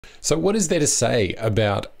So what is there to say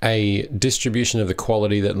about a distribution of the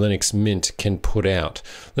quality that Linux Mint can put out?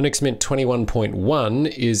 Linux Mint 21.1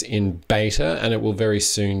 is in beta and it will very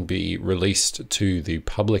soon be released to the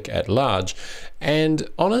public at large. And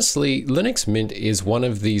honestly, Linux Mint is one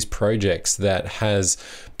of these projects that has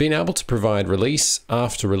been able to provide release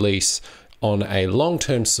after release on a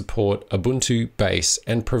long-term support Ubuntu base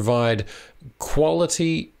and provide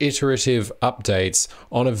quality iterative updates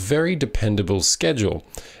on a very dependable schedule.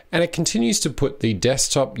 And it continues to put the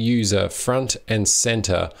desktop user front and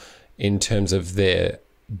center in terms of their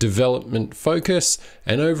development focus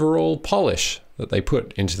and overall polish that they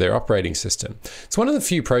put into their operating system. It's one of the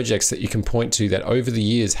few projects that you can point to that over the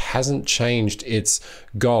years hasn't changed its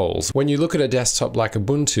goals. When you look at a desktop like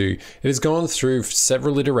Ubuntu, it has gone through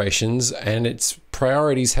several iterations and its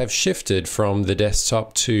priorities have shifted from the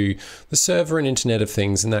desktop to the server and Internet of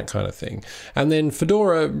Things and that kind of thing. And then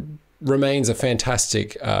Fedora remains a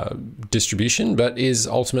fantastic distribution, but is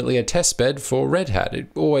ultimately a testbed for Red Hat. It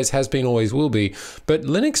always has been, always will be. But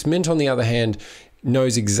Linux Mint, on the other hand,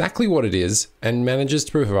 knows exactly what it is and manages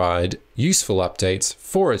to provide useful updates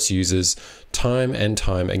for its users time and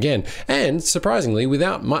time again. And surprisingly,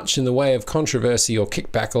 without much in the way of controversy or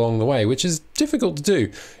kickback along the way, which is difficult to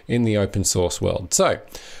do in the open source world. So,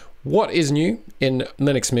 what is new in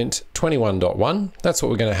Linux Mint 21.1? That's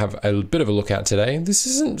what we're going to have a bit of a look at today. This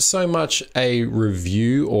isn't so much a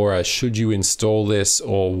review or a should you install this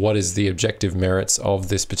or what is the objective merits of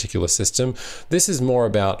this particular system. This is more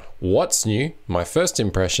about what's new, my first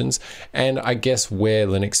impressions, and I guess where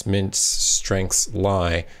Linux Mint's strengths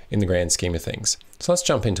lie in the grand scheme of things. So let's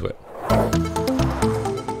jump into it.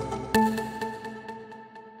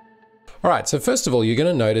 All right, so first of all, you're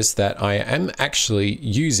going to notice that I am actually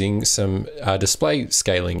using some display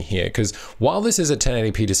scaling here, because while this is a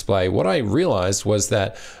 1080p display, what I realized was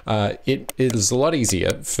that it is a lot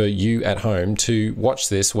easier for you at home to watch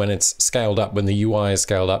this when it's scaled up, when the UI is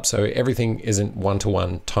scaled up, so everything isn't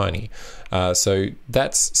one-to-one tiny. So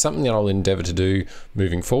that's something that I'll endeavor to do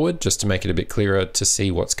moving forward, just to make it a bit clearer to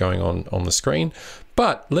see what's going on the screen.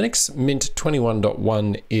 But Linux Mint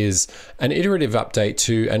 21.1 is an iterative update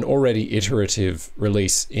to an already iterative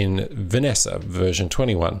release in Vanessa version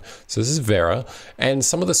 21. So this is Vera, and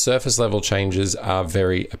some of the surface level changes are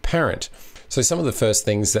very apparent. So some of the first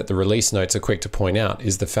things that the release notes are quick to point out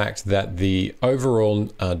is the fact that the overall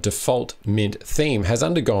default Mint theme has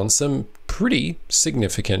undergone some pretty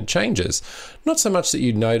significant changes. Not so much that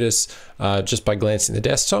you'd notice just by glancing at the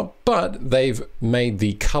desktop, but they've made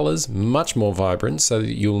the colors much more vibrant, so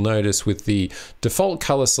that you'll notice with the default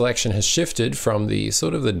color selection has shifted from the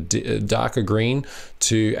sort of the darker green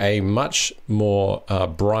to a much more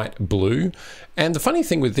bright blue. And the funny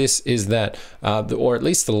thing with this is that, or at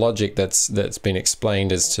least the logic that's been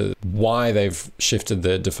explained as to why they've shifted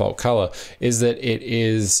the default color, is that it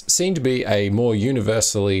is seen to be a more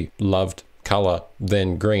universally loved color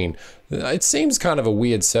than green. It seems kind of a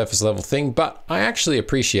weird surface level thing, but I actually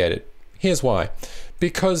appreciate it. Here's why.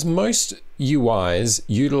 Because most UIs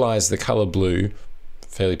utilize the color blue,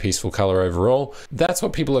 fairly peaceful color overall. That's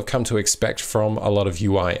what people have come to expect from a lot of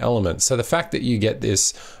UI elements. So the fact that you get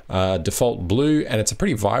this default blue, and it's a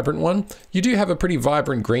pretty vibrant one, you do have a pretty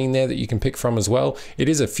vibrant green there that you can pick from as well. It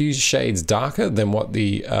is a few shades darker than what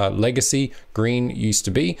the legacy green used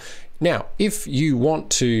to be. Now, if you want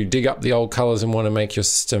to dig up the old colors and want to make your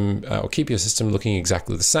system or keep your system looking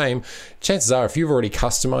exactly the same, chances are if you've already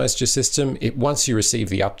customized your system, once you receive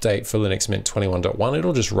the update for Linux Mint 21.1,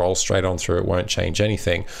 it'll just roll straight on through. It won't change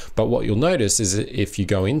anything. But what you'll notice is that if you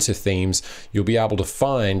go into themes, you'll be able to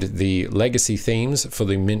find the legacy themes for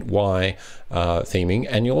the Mint Y theming,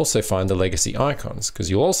 and you'll also find the legacy icons, because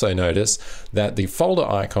you'll also notice that the folder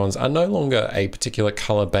icons are no longer a particular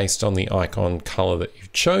color based on the icon color that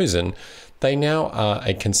you've chosen. They now are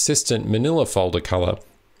a consistent manila folder color,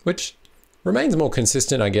 which remains more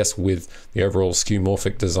consistent, I guess, with the overall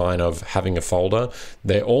skeuomorphic design of having a folder.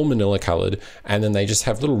 They're all manila colored, and then they just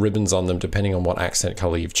have little ribbons on them depending on what accent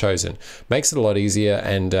color you've chosen. Makes it a lot easier,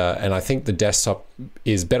 and I think the desktop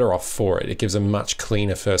is better off for it. It gives a much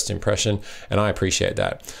cleaner first impression, and I appreciate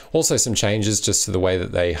that. Also, some changes just to the way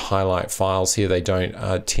that they highlight files here. They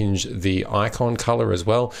don't tinge the icon color as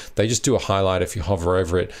well. They just do a highlight if you hover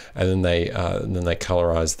over it, and then they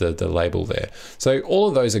colorize the label there. So all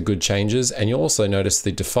of those are good changes. And you'll also notice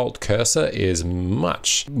the default cursor is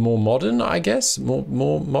much more modern, I guess,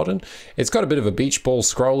 more modern. It's got a bit of a beach ball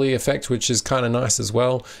scrolly effect, which is kind of nice as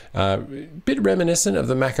well. Bit reminiscent of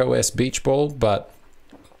the macOS beach ball, but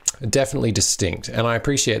definitely distinct, and I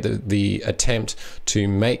appreciate the attempt to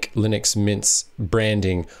make Linux Mint's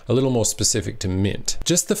branding a little more specific to Mint.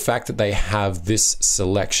 Just the fact that they have this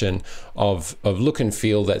selection of look and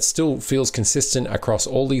feel that still feels consistent across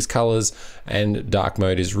all these colors and dark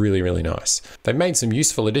mode is really, really nice. They've made some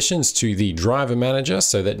useful additions to the driver manager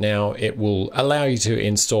so that now it will allow you to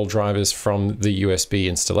install drivers from the USB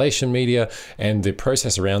installation media, and the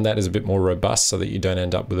process around that is a bit more robust so that you don't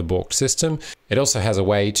end up with a balked system. It also has a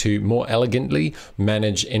way to more elegantly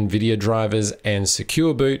manage NVIDIA drivers and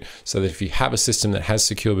secure boot, so that if you have a system that has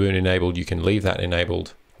secure boot enabled, you can leave that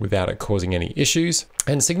enabled without it causing any issues.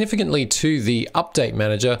 And significantly to the update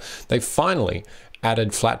manager, they finally added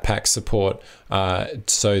Flatpak support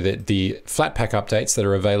so that the Flatpak updates that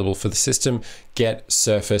are available for the system get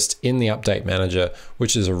surfaced in the update manager,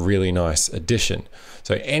 which is a really nice addition.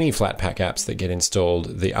 So any Flatpak apps that get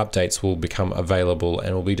installed, the updates will become available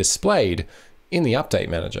and will be displayed in the update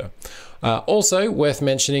manager. Also worth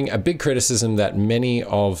mentioning, a big criticism that many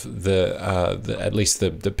of at least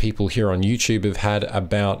the people here on YouTube have had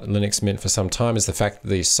about Linux Mint for some time is the fact that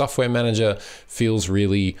the software manager feels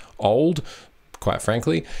really old, quite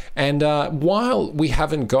frankly. And while we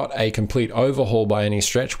haven't got a complete overhaul by any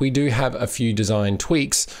stretch, we do have a few design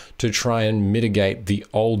tweaks to try and mitigate the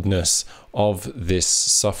oldness of this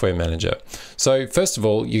software manager. So first of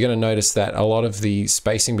all, you're going to notice that a lot of the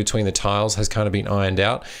spacing between the tiles has kind of been ironed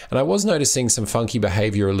out. And I was noticing some funky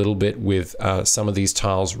behavior a little bit with some of these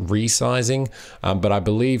tiles resizing, but I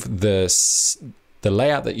believe the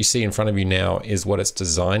layout that you see in front of you now is what it's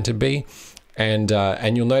designed to be. And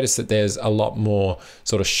you'll notice that there's a lot more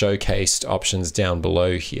sort of showcased options down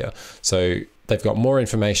below here. So they've got more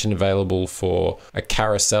information available for a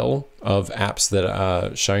carousel of apps that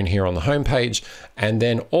are shown here on the homepage. And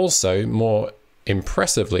then also more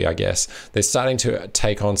impressively, I guess, they're starting to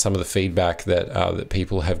take on some of the feedback that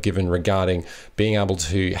people have given regarding being able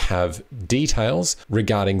to have details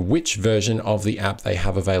regarding which version of the app they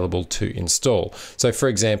have available to install. So for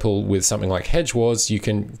example, with something like Hedge Wars, you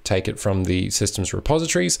can take it from the system's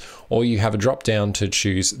repositories, or you have a drop down to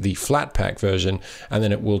choose the Flatpak version, and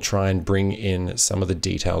then it will try and bring in some of the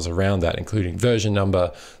details around that, including version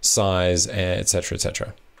number, size, etc.,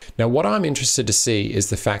 etc. Now, what I'm interested to see is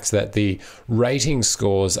the fact that the rating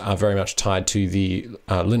scores are very much tied to the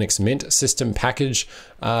Linux Mint system package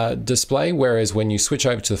display, whereas when you switch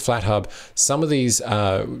over to the FlatHub, some of these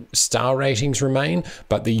star ratings remain,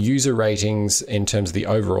 but the user ratings in terms of the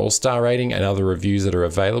overall star rating and other reviews that are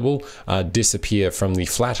available disappear from the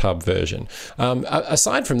FlatHub version.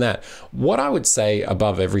 Aside from that, what I would say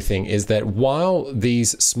above everything is that while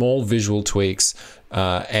these small visual tweaks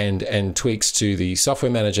and tweaks to the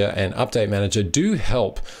software manager and update manager do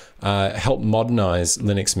help modernize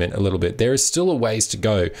Linux Mint a little bit, there is still a ways to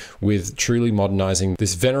go with truly modernizing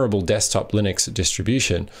this venerable desktop Linux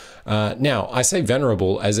distribution. Now, I say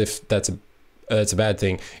venerable as if that's a bad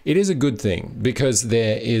thing. It is a good thing because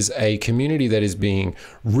there is a community that is being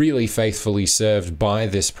really faithfully served by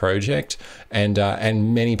this project, and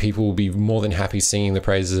many people will be more than happy singing the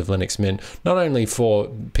praises of Linux Mint, not only for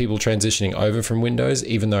people transitioning over from Windows,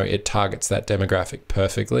 even though it targets that demographic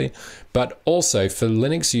perfectly, but also for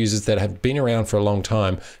Linux users that have been around for a long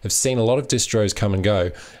time, have seen a lot of distros come and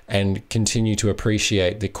go, and continue to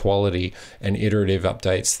appreciate the quality and iterative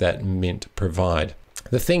updates that Mint provide.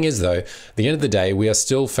 The thing is, though, at the end of the day, we are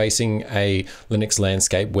still facing a Linux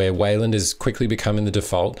landscape where Wayland is quickly becoming the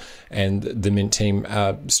default, and the Mint team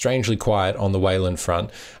are strangely quiet on the Wayland front.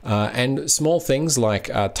 And small things like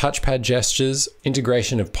touchpad gestures,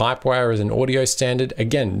 integration of Pipewire as an audio standard.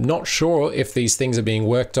 Again, not sure if these things are being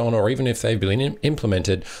worked on or even if they've been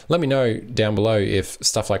implemented. Let me know down below if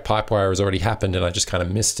stuff like Pipewire has already happened and I just kind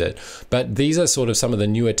of missed it. But these are sort of some of the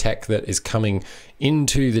newer tech that is coming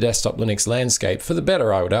into the desktop Linux landscape, for the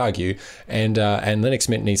better, I would argue, and Linux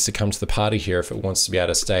Mint needs to come to the party here if it wants to be able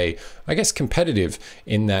to stay, I guess, competitive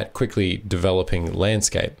in that quickly developing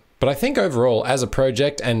landscape. But I think overall, as a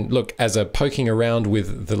project, and look, as a poking around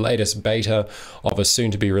with the latest beta of a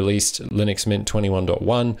soon-to-be released Linux Mint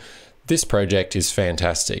 21.1, this project is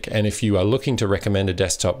fantastic. And if you are looking to recommend a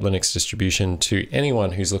desktop Linux distribution to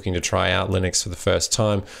anyone who's looking to try out Linux for the first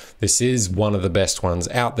time, this is one of the best ones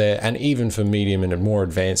out there. And even for medium and more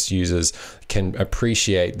advanced users can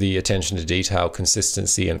appreciate the attention to detail,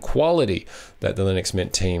 consistency, and quality that the Linux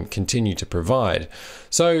Mint team continue to provide.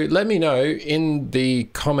 So let me know in the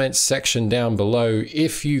comments section down below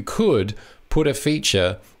if you could put a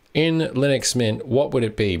feature in Linux Mint, what would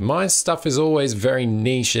it be? My stuff is always very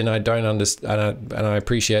niche, and I don't understand, and I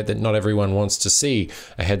appreciate that not everyone wants to see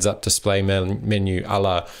a heads-up display menu a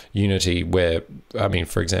la Unity, where, I mean,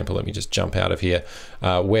 for example, let me just jump out of here,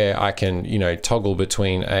 where I can, you know, toggle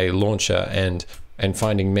between a launcher and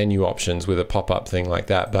finding menu options with a pop-up thing like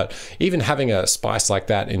that. But even having a spice like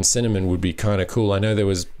that in Cinnamon would be kind of cool. I know there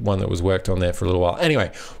was one that was worked on there for a little while.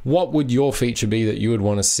 Anyway, what would your feature be that you would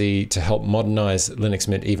want to see to help modernize Linux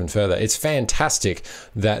Mint even further? It's fantastic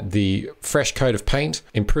that the fresh coat of paint,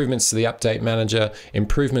 improvements to the update manager,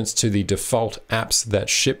 improvements to the default apps that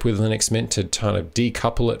ship with Linux Mint to kind of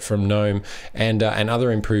decouple it from GNOME, and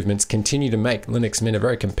other improvements continue to make Linux Mint a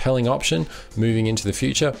very compelling option moving into the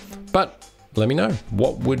future. But let me know,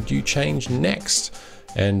 what would you change next?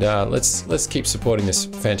 And let's keep supporting this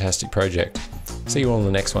fantastic project. See you all in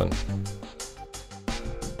the next one.